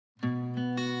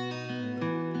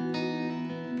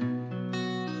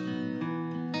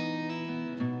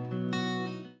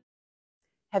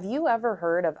Have you ever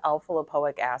heard of alpha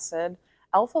lipoic acid?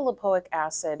 Alpha lipoic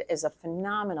acid is a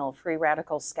phenomenal free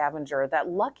radical scavenger that,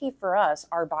 lucky for us,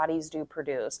 our bodies do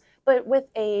produce. But with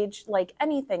age, like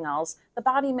anything else, the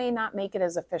body may not make it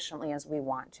as efficiently as we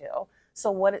want to.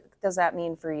 So what does that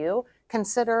mean for you?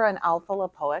 Consider an alpha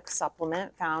lipoic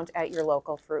supplement found at your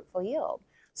local Fruitful Yield.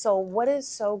 So what is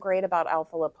so great about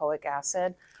alpha lipoic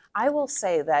acid? I will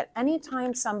say that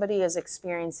anytime somebody is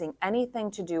experiencing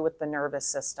anything to do with the nervous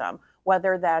system,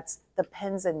 whether that's the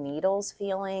pins and needles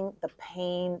feeling, the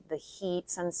pain, the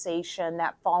heat sensation,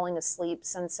 that falling asleep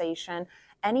sensation,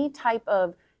 any type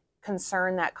of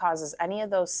concern that causes any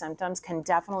of those symptoms can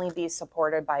definitely be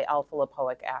supported by alpha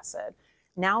lipoic acid.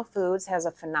 Now Foods has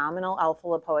a phenomenal alpha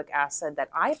lipoic acid that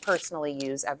I personally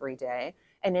use every day,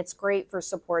 and it's great for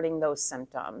supporting those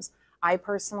symptoms. I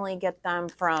personally get them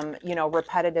from,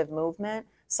 repetitive movement.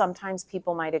 Sometimes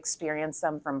people might experience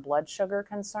them from blood sugar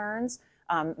concerns.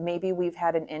 Maybe we've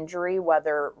had an injury,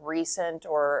 whether recent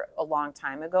or a long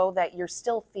time ago, that you're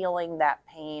still feeling that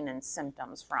pain and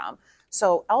symptoms from.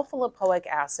 So alpha lipoic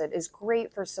acid is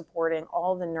great for supporting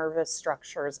all the nervous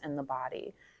structures in the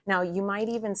body. Now, you might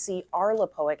even see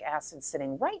R-lipoic acid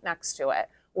sitting right next to it.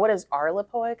 What is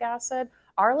R-lipoic acid?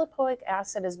 R-lipoic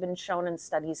acid has been shown in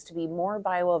studies to be more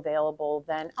bioavailable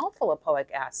than alpha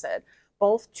lipoic acid.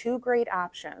 Both two great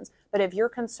options. But if you're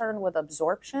concerned with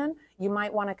absorption, you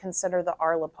might want to consider the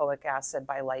R-lipoic acid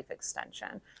by Life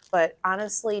Extension. But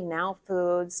honestly, Now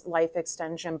Foods, Life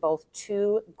Extension, both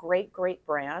two great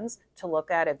brands to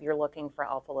look at if you're looking for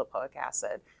alpha lipoic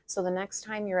acid. So the next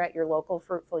time you're at your local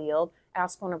Fruitful Yield,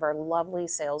 ask one of our lovely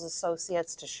sales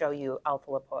associates to show you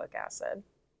alpha lipoic acid.